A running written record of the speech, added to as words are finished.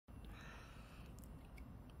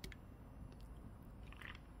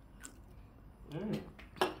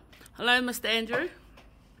Hello, Mr. Andrew.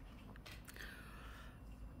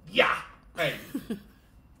 Yeah. Hey.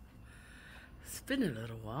 It's been a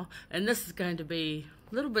little while, and this is going to be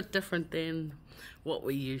a little bit different than what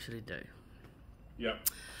we usually do. Yep.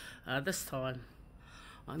 This time,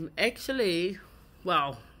 I'm actually,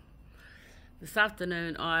 well, this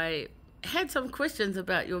afternoon I had some questions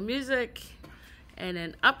about your music and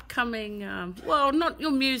an upcoming, well, not your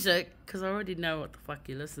music, because I already know what the fuck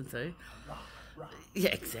you listen to.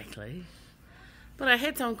 Yeah, exactly. But I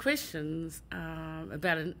had some questions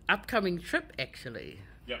about an upcoming trip, actually.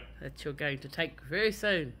 Yep. That you're going to take very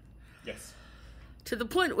soon. Yes. To the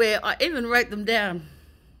point where I even wrote them down.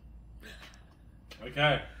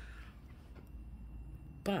 Okay.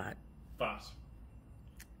 But But.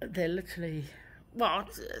 they're literally, well,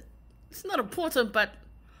 it's not important, but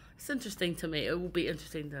it's interesting to me. It will be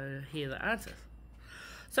interesting to hear the answers.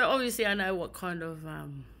 So obviously I know what kind of, I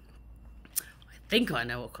think I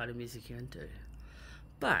know what kind of music you're into.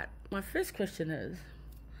 But my first question is,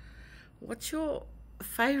 what's your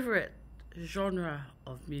favourite genre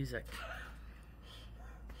of music?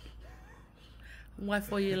 Why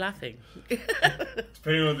for you laughing?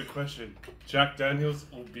 Depending on the question, Jack Daniels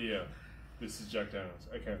or beer? This is Jack Daniels.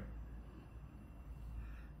 Okay.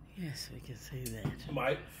 Yes, we can see that.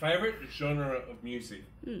 My favourite genre of music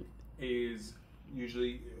is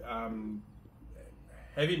usually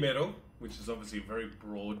heavy metal, which is obviously a very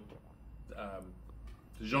broad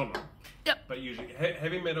genre. Yep. But usually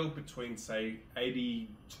heavy metal between, say,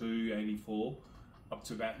 82, 84, up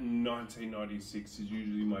to about 1996 is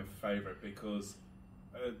usually my favourite because,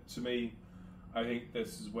 to me, I think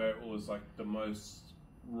this is where it was like the most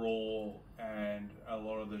raw, and a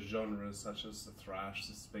lot of the genres such as the thrash,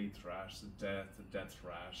 the speed thrash, the death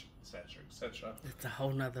thrash, etc. It's a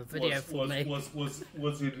whole nother video for me. Was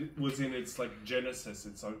in its like genesis.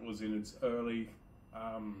 It was in its early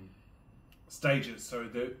stages. So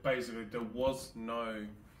basically there was no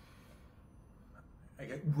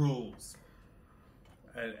rules,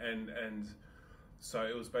 and so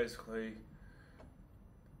it was basically.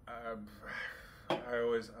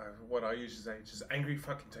 What I usually say, just angry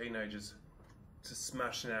fucking teenagers just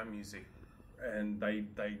smashing out music, and they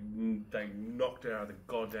knocked it out of the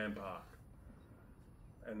goddamn park,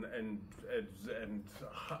 and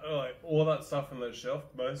like all that stuff on that shelf,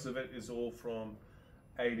 most of it is all from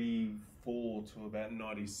 84 to about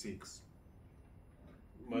 96.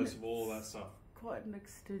 Most of all that stuff. Quite an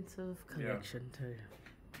extensive collection too.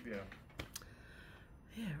 Yeah.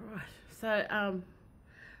 Yeah, right. So,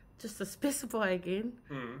 just to specify again,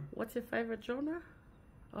 what's your favourite genre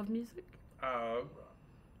of music? I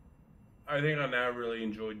think I now really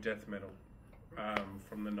enjoy death metal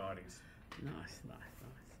from the 90s. Nice.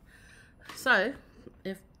 So,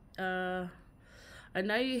 if I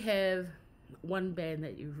know you have one band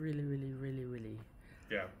that you really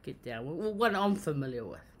get down with, well, one I'm familiar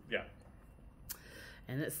with. Yeah.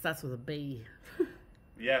 And it starts with a B.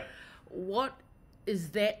 Yeah. What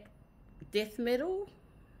is that? Death metal?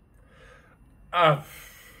 And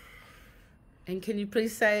can you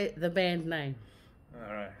please say the band name? All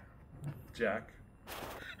right, Jack.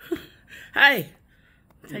 Hey,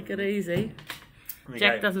 take it easy. Okay.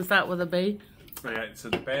 Jack doesn't start with a B. Okay, so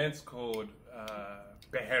the band's called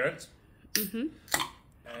Beherit, and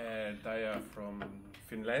they are from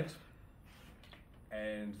Finland.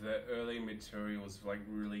 And the early material was like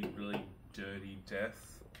really dirty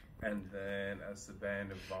death, and then as the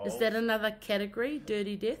band evolved, Is that another category?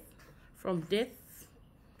 Dirty death? From death?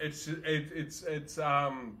 It's I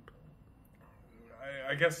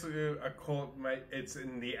guess I call it, it's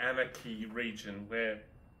in the anarchy region where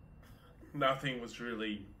nothing was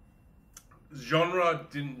really, genre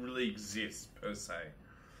didn't really exist per se.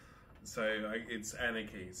 So it's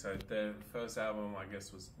anarchy. So the first album I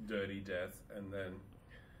guess was Dirty Death, and then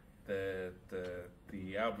the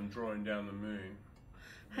album Drawing Down the Moon.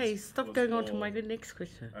 Hey, stop going on to my next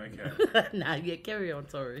question. Okay. No, yeah, carry on,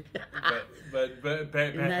 sorry. but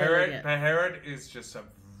Beherit is just a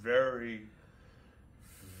very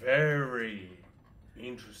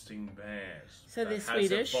interesting band. So they're that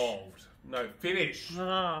Swedish? Has evolved. No, Finnish.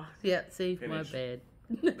 Oh, yeah, see, Finnish. my bad.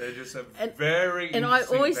 They're just a And I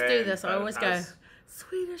always do band this, I that always has, go,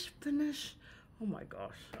 Swedish, Finnish. Oh my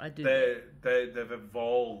gosh, I do. They've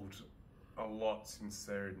evolved a lot since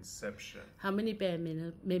their inception. How many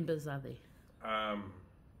band members are there?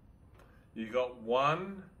 You got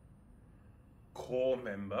one core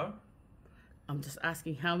member. I'm just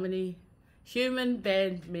asking how many human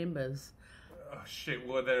band members. Oh shit!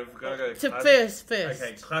 Well, then we've got to go To first.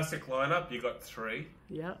 Okay, classic lineup. You got 3.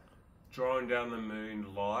 Yeah. Drawing Down the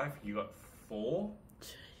Moon live. You got 4.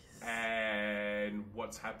 Jeez. And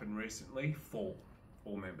what's happened recently? Four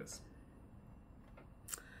members.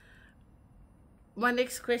 My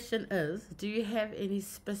next question is, do you have any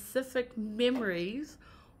specific memories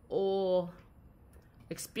or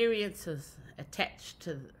experiences attached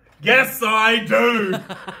to... Yes, I do!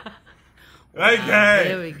 Okay.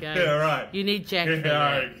 There we go. Yeah, right. You need Jack for Yeah, that. all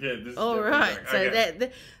right. Yeah, this is All definitely right. Jack. So Okay.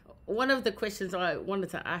 that one of the questions I wanted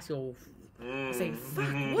to ask you, saying,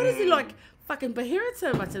 fuck, what is he like fucking Beherit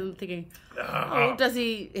so much? And I'm thinking, oh, does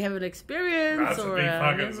he have an experience That's a or big a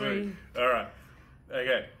fucking memory? sweet. All right.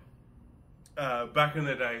 Okay. Back in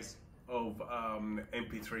the days of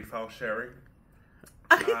MP3 file sharing,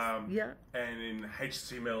 Yeah. and in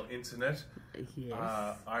HTML internet,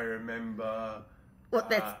 Yes. I remember. What,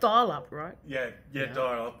 that's dial-up, right? Yeah,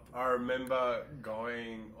 dial-up. I remember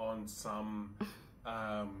going on some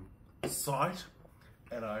site,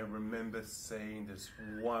 and I remember seeing this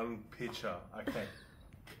one picture. Okay,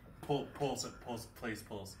 pause it, please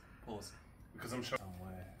pause, because I'm sure.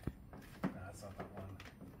 Somewhere. No, that's not that one.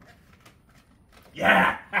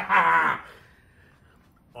 Yeah,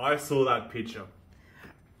 I saw that picture,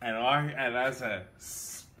 and as a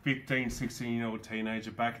 15, 16-year-old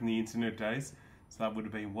teenager back in the internet days. So that would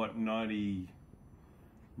have been, what, 99?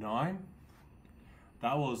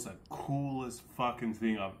 That was the coolest fucking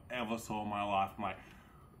thing I've ever saw in my life. I'm like,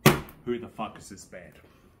 who the fuck is this band?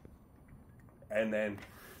 And then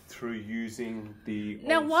through using the...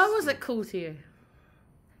 Now, why was it cool to you?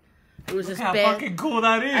 It was Look just how bad. fucking cool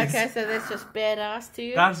that is. Okay, so that's just badass to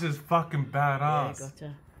you? That's just fucking badass. Yeah,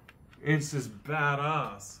 gotcha. It's just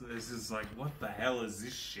badass. It's just like, what the hell is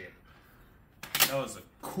this shit? That was the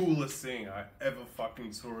coolest thing I ever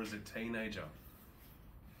fucking saw as a teenager.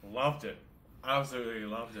 Loved it. Absolutely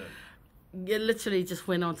loved it. You literally just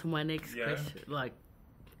went on to my next Yeah. question. Like,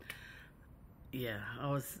 yeah, I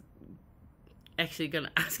was actually going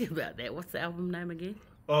to ask you about that. What's the album name again?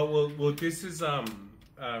 Oh, well, this is a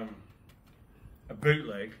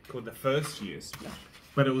bootleg called The First Years.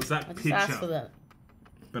 But it was that I just picture. asked for that.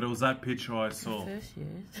 But it was that picture I saw. First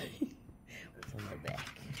years. It's on my back.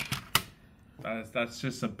 That's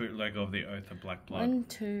just a bootleg of the Oath of Black Blood. 1,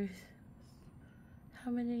 2,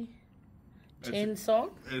 how many? 10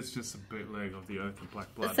 songs? It's just a bootleg of the Oath of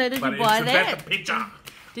Black Blood. So did you But buy it's that? about the picture.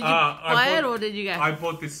 Did you buy it or did you go? I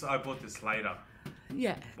bought this later.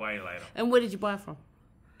 Yeah. Way later. And where did you buy it from?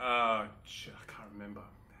 I can't remember.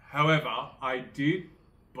 However, I did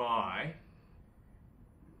buy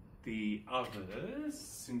the others,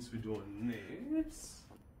 since we're doing this.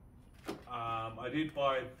 I did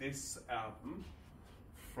buy this album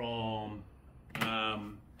from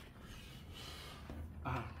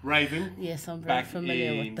Raven. Yes, I'm very back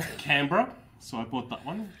familiar in with that. Canberra. So I bought that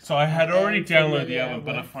one. So I had already downloaded the familiar album,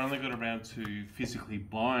 but I with- finally got around to physically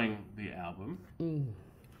buying the album.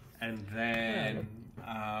 And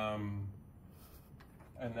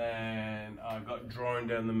then I got Drawing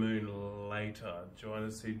Down the Moon later. Do you want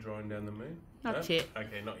to see Drawing Down the Moon? Not No? yet.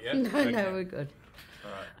 Okay, not yet. No, Okay. no, we're good.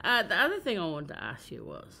 All right. The other thing I wanted to ask you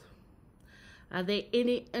was, are there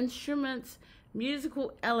any instruments,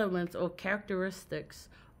 musical elements, or characteristics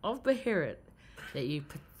of Beherit that you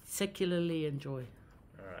particularly enjoy?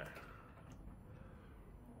 All right.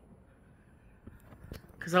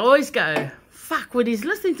 Because I always go, fuck, when he's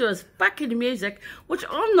listening to his fucking music, which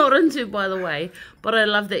I'm not into, by the way, but I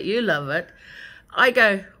love that you love it, I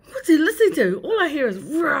go, what's he listening to? All I hear is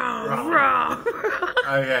rah, rah, rah.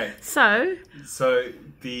 Okay. So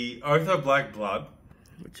the Oath of Black Blood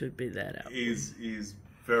which would be that album. is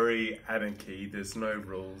very anarchy. There's no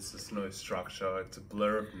rules. There's no structure. It's a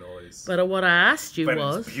blur of noise. But what I asked you But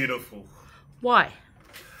was, it's beautiful. why?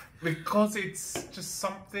 Because it's just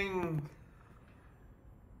something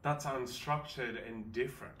that's unstructured and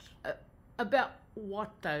different. About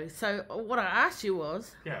what though? So what I asked you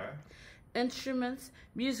was Yeah. instruments,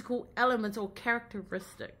 musical elements, or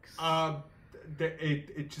characteristics.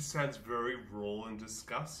 It just sounds very raw and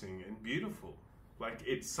disgusting and beautiful. Like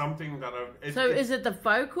it's something that Is it the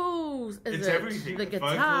vocals? Is it's it everything. the The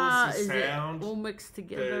guitar? vocals, the Is sound, it all mixed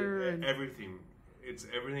together? and... everything. It's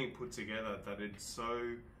everything put together that it's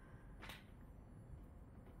so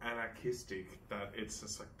anarchistic that it's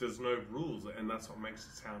just like there's no rules, and that's what makes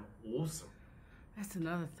it sound awesome. That's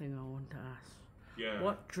another thing I want to ask. Yeah.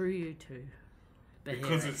 What drew you to Beherit?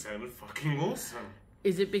 Because it sounded fucking awesome.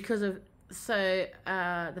 Is it because of... So,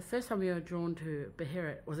 the first time you were drawn to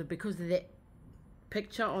Beherit, was it because of that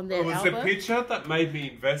picture on that It was album? the picture that made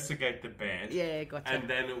me investigate the band. Yeah, gotcha. And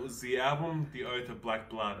then it was the album, The Oath of Black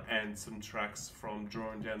Blood, and some tracks from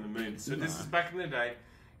Drawing Down the Moon. So this is back in the day,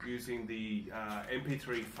 using the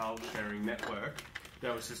MP3 file sharing network.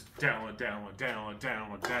 that was just download.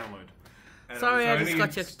 And Sorry, it I was just only-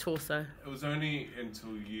 got your torso. It was only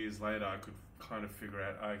until years later I could kind of figure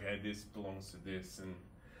out, okay, this belongs to this, and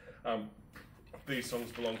these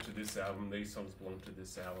songs belong to this album, these songs belong to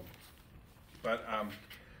this album. But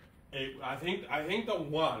I think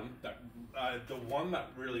the one that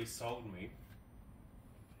really sold me,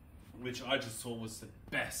 which I just saw was the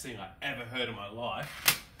best thing I ever heard in my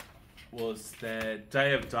life, was their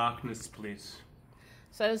Day of Darkness split.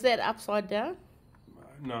 So is that upside down?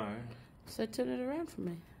 No. So turn it around for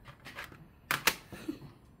me.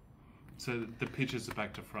 So the pictures are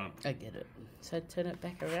back to front. I get it. So turn it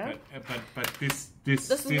back around. But this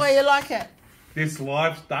This is the way you like it.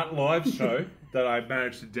 That live show that I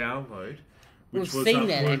managed to download, We've seen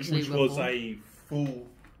that actually which was before. a full.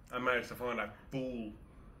 I managed to find a full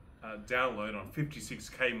download on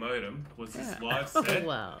 56k modem. Was this live set? Oh,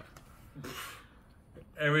 wow.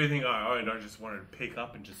 Everything I owned, I just wanted to pick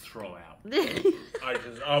up and just throw out.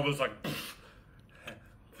 I was like,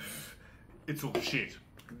 it's all shit.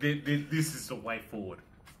 This is the way forward.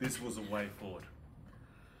 This was the way forward.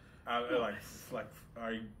 I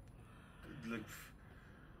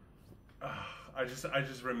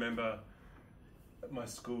just remember my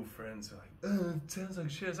school friends are like, it sounds like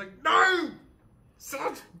shit. I was like, no!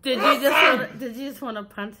 Son! Did you just want to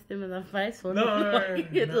punch them in the face? Or No,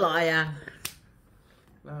 you no. liar.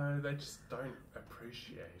 No, they just don't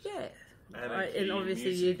appreciate. Yeah. Anarchy And obviously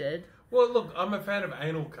music. you did. Well, look, I'm a fan of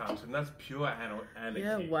anal cunt, and that's pure anarchy.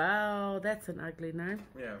 Yeah, wow. That's an ugly name.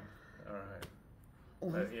 Yeah, all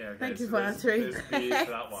right. Yeah, okay, Thank you so for there's- answering. there's beer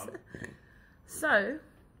for that one. So,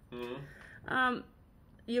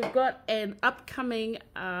 you've got an upcoming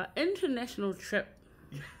international trip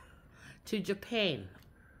to Japan,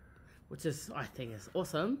 which is, I think, is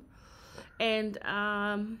awesome. And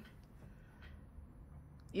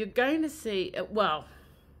you're going to see, who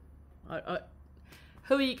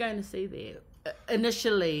are you going to see there?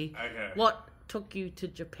 Initially, Okay. what took you to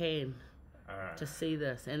Japan All right. to see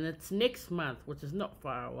this? And it's next month, which is not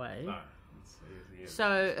far away. No.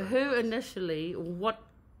 So, who initially, what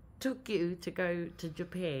took you to go to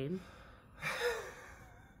Japan?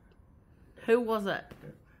 Who was it?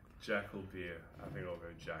 Jack or beer? I think I'll go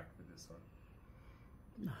Jack for this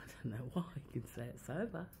one. I don't know why you can say it's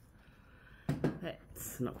over.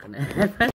 That's not going to happen.